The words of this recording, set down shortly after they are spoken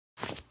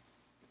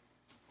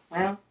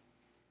Well,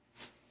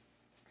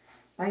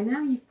 by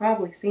now you've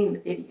probably seen the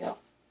video.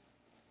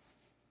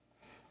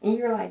 And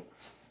you're like,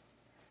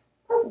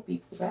 Purple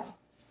People's out.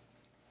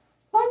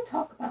 Why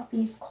talk about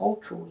these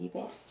cultural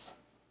events?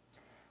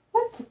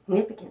 What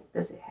significance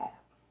does it have?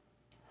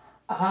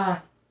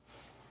 Ah,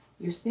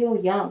 you're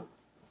still young.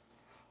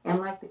 And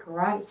like the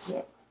Karate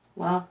Kid,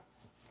 well,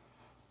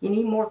 you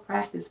need more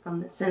practice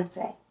from the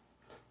sensei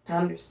to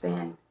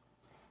understand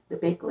the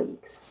big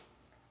leagues.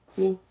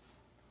 See,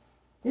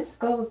 this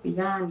goes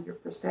beyond your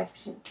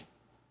perception.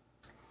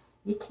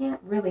 You can't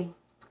really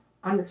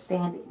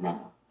understand it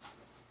now,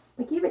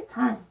 but give it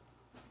time.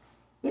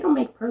 It'll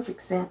make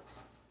perfect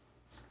sense.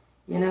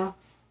 You know,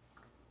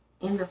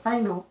 in the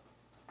final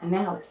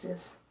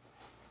analysis,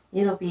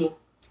 it'll be,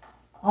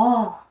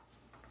 oh,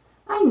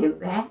 I knew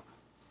that.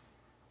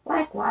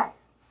 Likewise.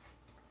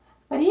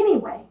 But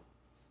anyway,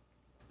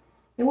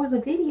 there was a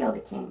video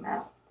that came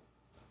out,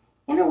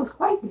 and it was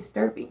quite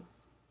disturbing.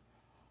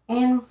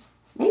 And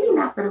maybe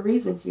not for the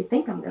reasons you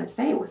think I'm going to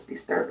say it was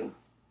disturbing.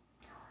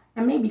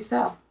 And maybe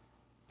so.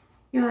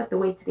 You'll have to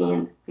wait to the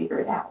end to figure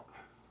it out.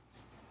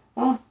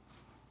 Well,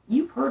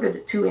 you've heard of the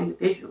two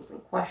individuals in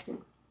question.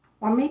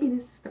 Or maybe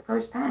this is the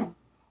first time,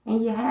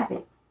 and you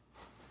haven't.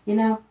 You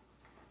know,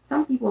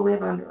 some people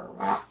live under a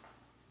rock.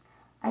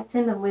 I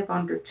tend to live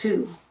under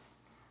two.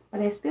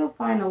 But I still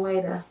find a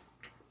way to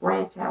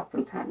branch out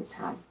from time to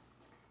time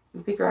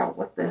and figure out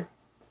what the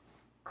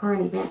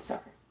current events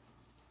are.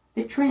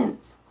 The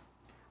trends.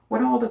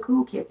 What all the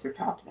cool kids are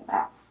talking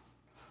about.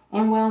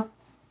 And well,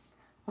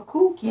 a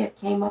cool kid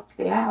came up to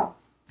the owl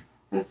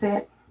and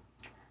said,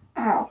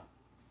 "Owl,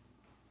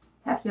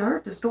 have you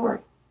heard the story?"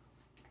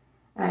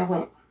 And I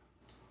went,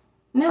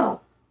 "No,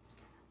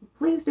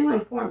 please do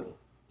inform me."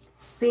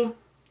 See,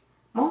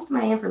 most of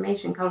my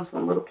information comes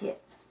from little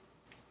kids.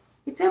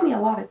 They tell me a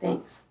lot of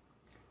things,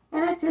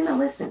 and I tend to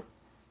listen.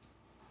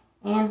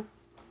 And,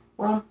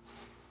 well,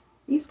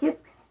 these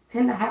kids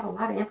tend to have a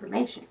lot of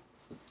information.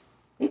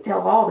 They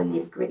tell all the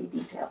nitty-gritty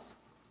details.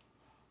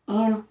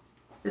 And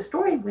the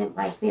story went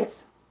like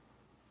this.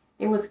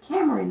 There was a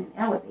camera in an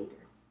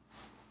elevator,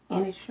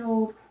 and it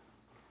showed,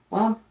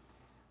 well,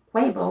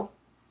 Quavo,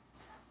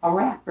 a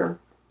rapper,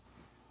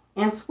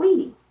 and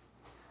Saweetie,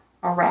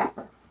 a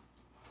rapper.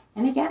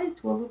 And they got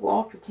into a little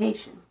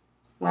altercation.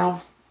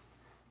 Well,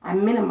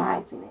 I'm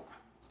minimizing it.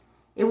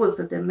 It was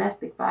a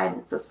domestic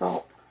violence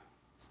assault.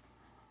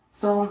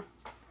 So,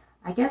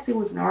 I guess it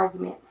was an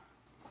argument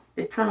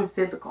that turned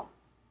physical.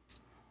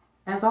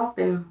 As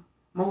often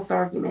most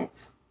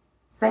arguments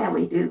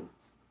sadly do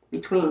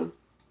between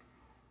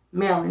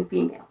male and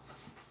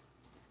females.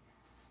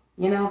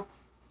 You know,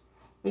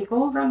 it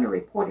goes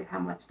underreported how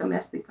much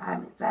domestic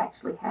violence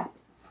actually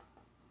happens.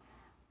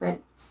 But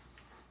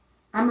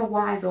I'm a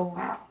wise old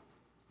owl.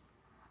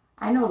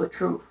 I know the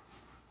truth.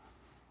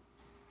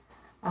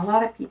 A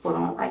lot of people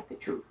don't like the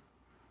truth.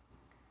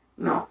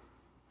 No.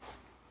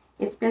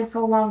 It's been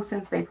so long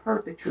since they've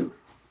heard the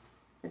truth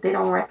that they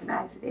don't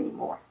recognize it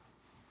anymore.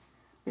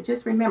 But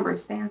just remember, it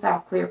stands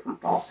out clear from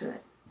falsehood.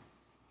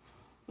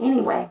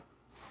 Anyway,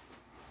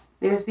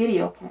 there's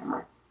video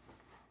camera.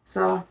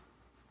 So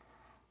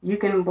you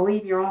can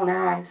believe your own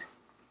eyes.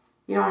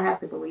 You don't have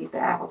to believe the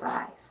owl's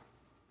eyes.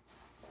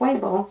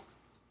 Quavo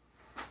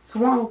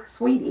swung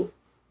Saweetie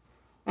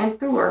and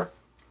threw her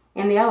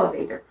in the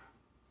elevator,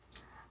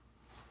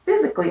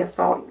 physically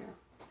assaulting her.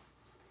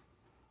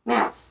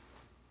 Now,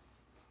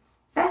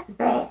 that's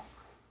bad.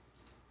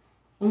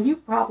 And you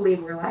probably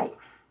were like,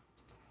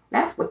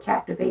 that's what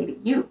captivated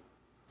you.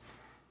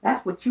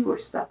 That's what you were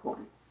stuck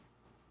on.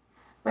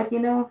 But you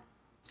know,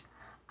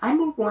 I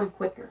move on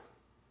quicker.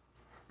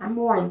 I'm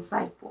more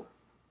insightful.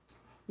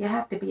 You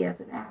have to be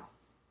as an owl.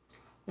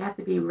 You have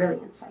to be really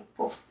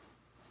insightful.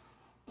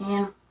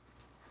 And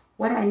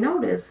what I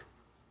noticed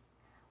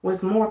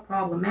was more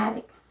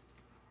problematic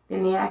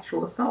than the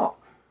actual assault.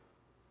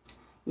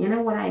 You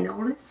know what I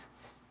noticed?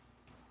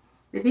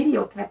 The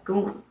video kept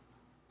going.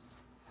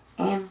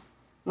 And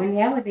when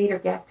the elevator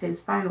got to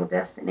its final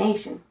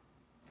destination,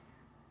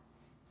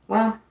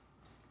 well,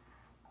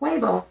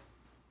 Quavo,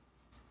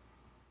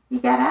 he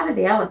got out of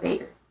the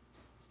elevator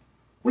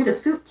with a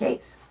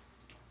suitcase.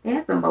 They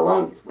had some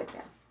belongings with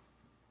them.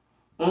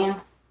 And,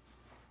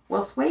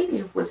 well,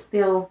 Saweetie was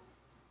still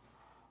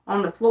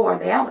on the floor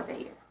of the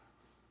elevator.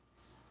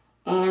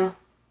 And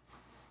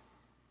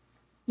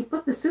he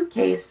put the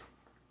suitcase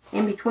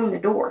in between the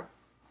door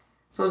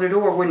so the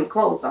door wouldn't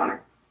close on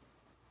her.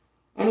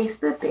 And he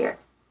stood there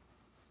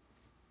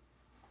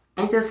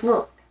and just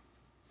looked.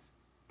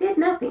 Did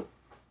nothing.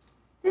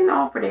 Didn't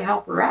offer to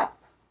help her out.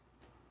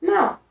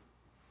 No.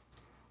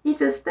 He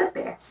just stood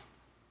there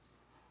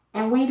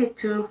and waited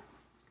till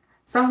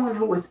someone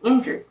who was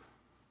injured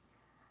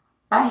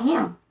by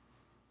him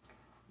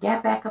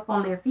got back up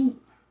on their feet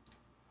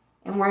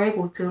and were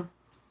able to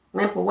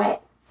limp away.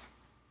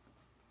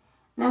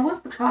 Now,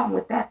 what's the problem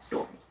with that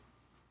story?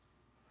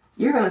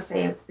 You're going to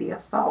say it's the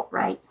assault,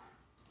 right?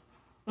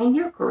 And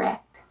you're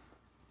correct.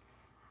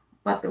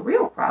 But the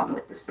real problem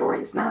with the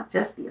story is not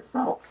just the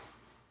assault.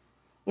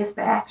 It's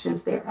the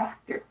actions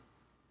thereafter.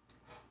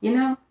 You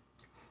know,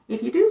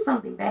 if you do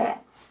something bad,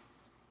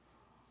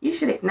 you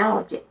should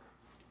acknowledge it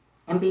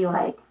and be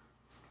like,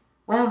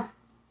 well,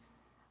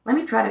 let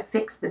me try to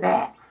fix the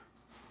bad.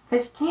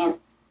 Because you can't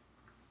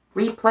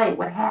replay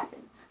what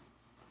happens.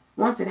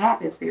 Once it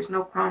happens, there's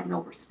no crying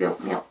over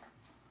spilled milk.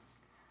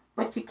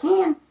 But you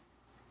can,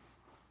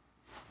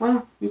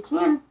 well, you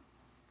can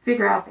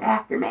figure out the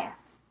aftermath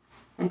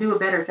and do a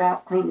better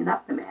job cleaning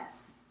up the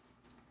mess.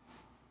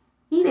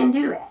 He didn't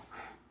do that.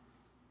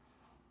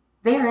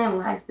 Therein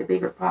lies the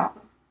bigger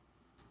problem.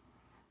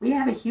 We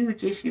have a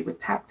huge issue with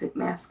toxic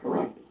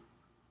masculinity.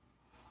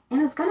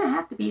 And it's going to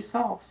have to be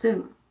solved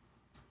soon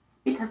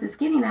because it's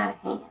getting out of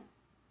hand.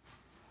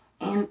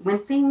 And when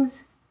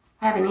things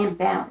have an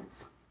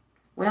imbalance,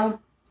 well,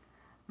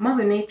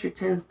 Mother Nature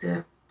tends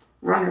to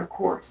run her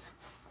course.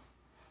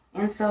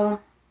 And so,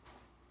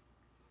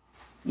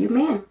 you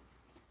men,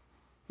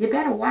 you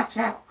better watch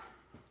out.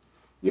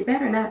 You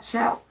better not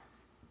shout.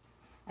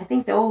 I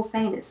think the old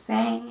saying is,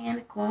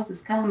 Santa Claus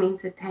is coming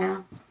to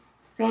town.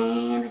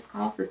 Santa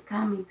Claus is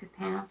coming to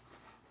town.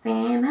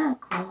 Santa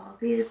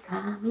Claus is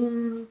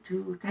coming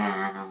to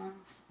town.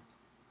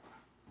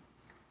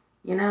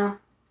 You know,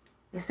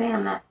 they say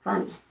I'm not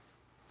funny.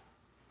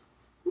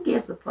 Who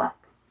gives a fuck?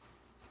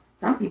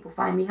 Some people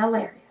find me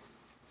hilarious.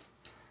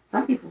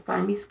 Some people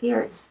find me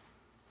scary.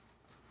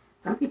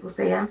 Some people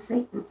say I'm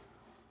Satan.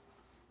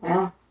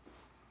 Well,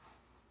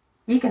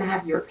 you can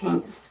have your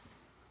opinions.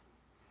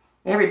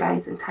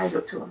 Everybody's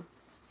entitled to them.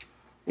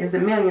 There's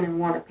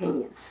 1,000,001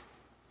 opinions.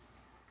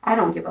 I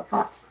don't give a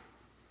fuck.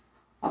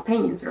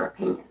 Opinions are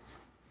opinions.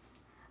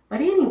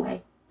 But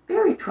anyway,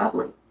 very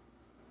troubling.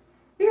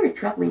 Very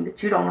troubling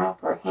that you don't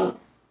offer a hand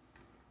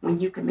when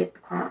you commit the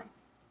crime.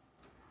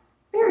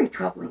 Very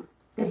troubling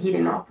that he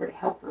didn't offer to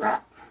help her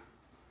out.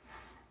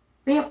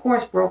 They, of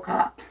course, broke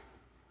up.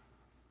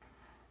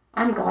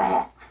 I'm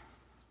glad.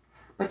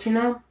 But you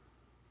know,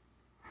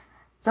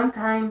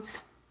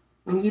 sometimes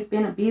when you've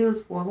been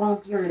abused for a long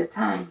period of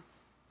time,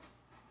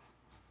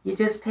 you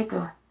just take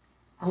a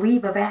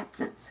leave of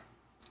absence.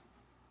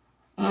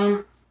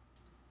 And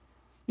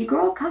you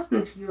grow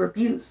accustomed to your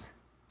abuse.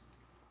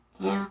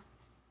 And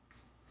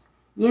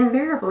you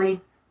invariably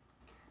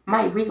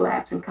might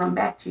relapse and come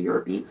back to your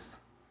abuse,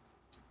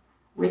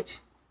 which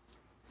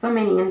so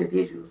many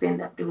individuals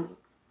end up doing.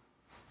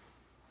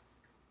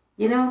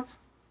 You know,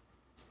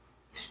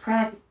 it's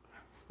tragic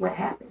what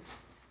happened.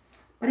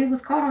 But it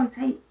was caught on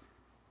tape.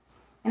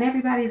 And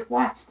everybody's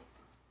watched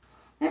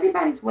it.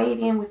 Everybody's weighed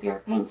in with their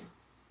opinion.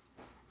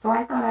 So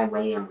I thought I'd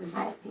weigh in with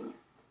my opinion.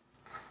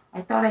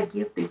 I thought I'd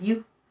give the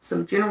youth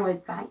some general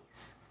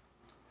advice.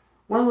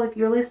 Well, if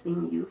you're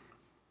listening, youth,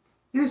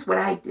 here's what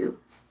I do.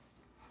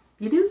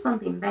 If you do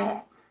something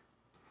bad,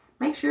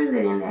 make sure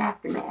that in the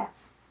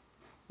aftermath,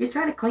 you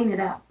try to clean it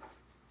up.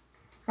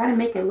 Try to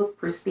make it look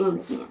pristine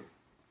again.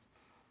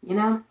 You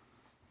know,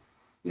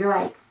 you're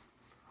like,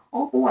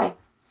 oh boy,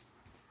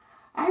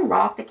 I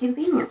robbed a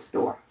convenience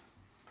store.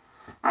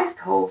 I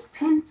stole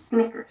 10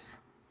 Snickers.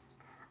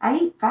 I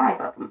ate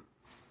 5 of them.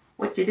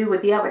 What you do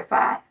with the other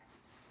 5?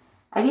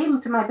 I gave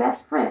them to my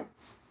best friend.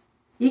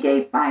 You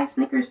gave 5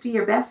 Snickers to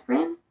your best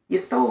friend? You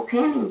stole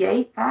 10 and you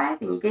ate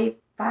 5 and you gave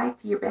 5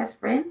 to your best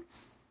friend?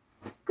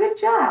 Good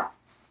job.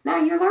 Now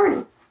you're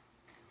learning.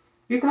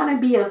 You're going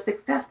to be a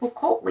successful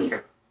cult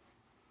leader.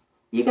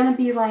 You're going to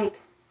be like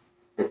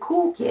the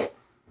cool kid.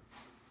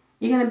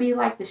 You're going to be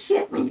like the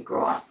shit when you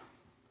grow up.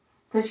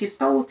 Because you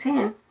stole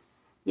 10,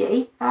 you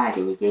ate 5,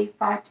 and you gave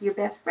 5 to your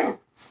best friend.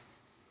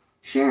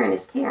 Sharing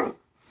is caring.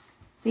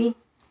 See,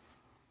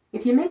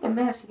 if you make a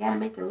mess, you got to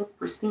make it look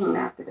pristine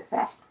after the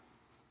fact.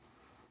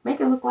 Make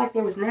it look like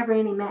there was never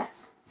any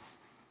mess.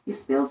 You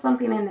spill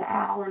something in the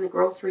aisle in the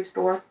grocery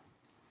store,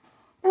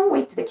 don't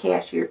wait till the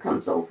cashier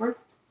comes over.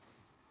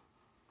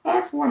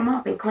 Ask for a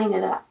mop and clean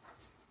it up.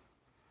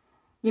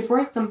 You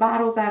break some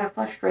bottles out of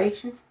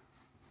frustration,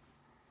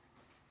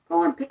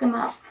 go and pick them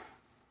up.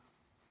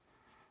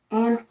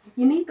 And if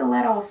you need to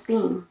let off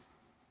steam,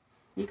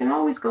 you can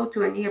always go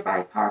to a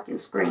nearby park and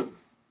scream.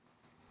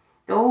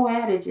 The old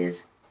adage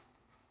is,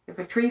 if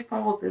a tree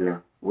falls in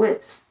the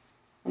woods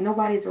and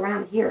nobody's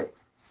around to hear it,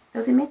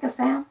 does it make a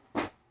sound?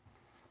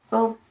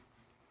 So,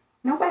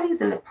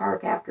 nobody's in the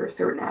park after a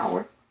certain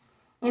hour.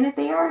 And if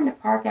they are in the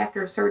park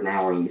after a certain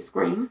hour and you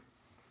scream,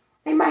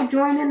 they might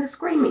join in the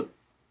screaming.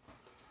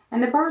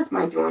 And the birds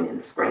might join in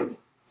the screaming.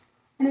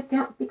 And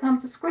it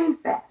becomes a scream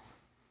fest.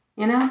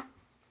 You know?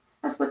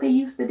 That's what they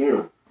used to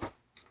do.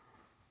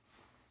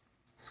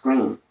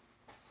 Scream.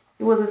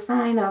 It was a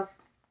sign of,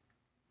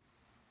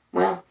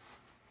 well,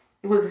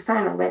 it was a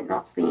sign of letting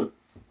off steam.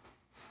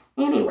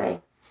 Anyway,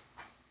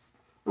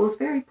 it was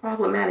very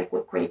problematic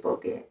what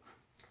Quavo did.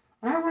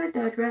 And I wanted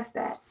to address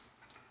that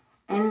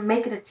and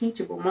make it a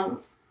teachable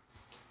moment.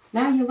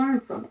 Now you learn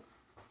from it.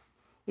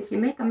 If you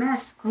make a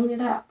mess, clean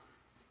it up.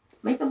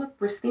 Make it look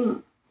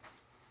pristine.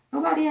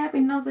 Nobody ever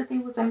know that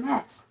there was a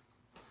mess.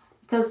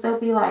 Because they'll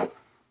be like,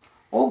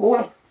 oh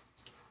boy,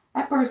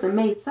 that person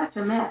made such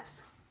a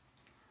mess.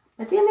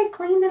 But then they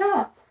cleaned it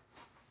up.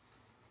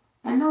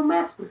 And no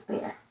mess was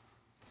there.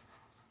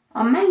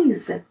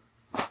 Amazing.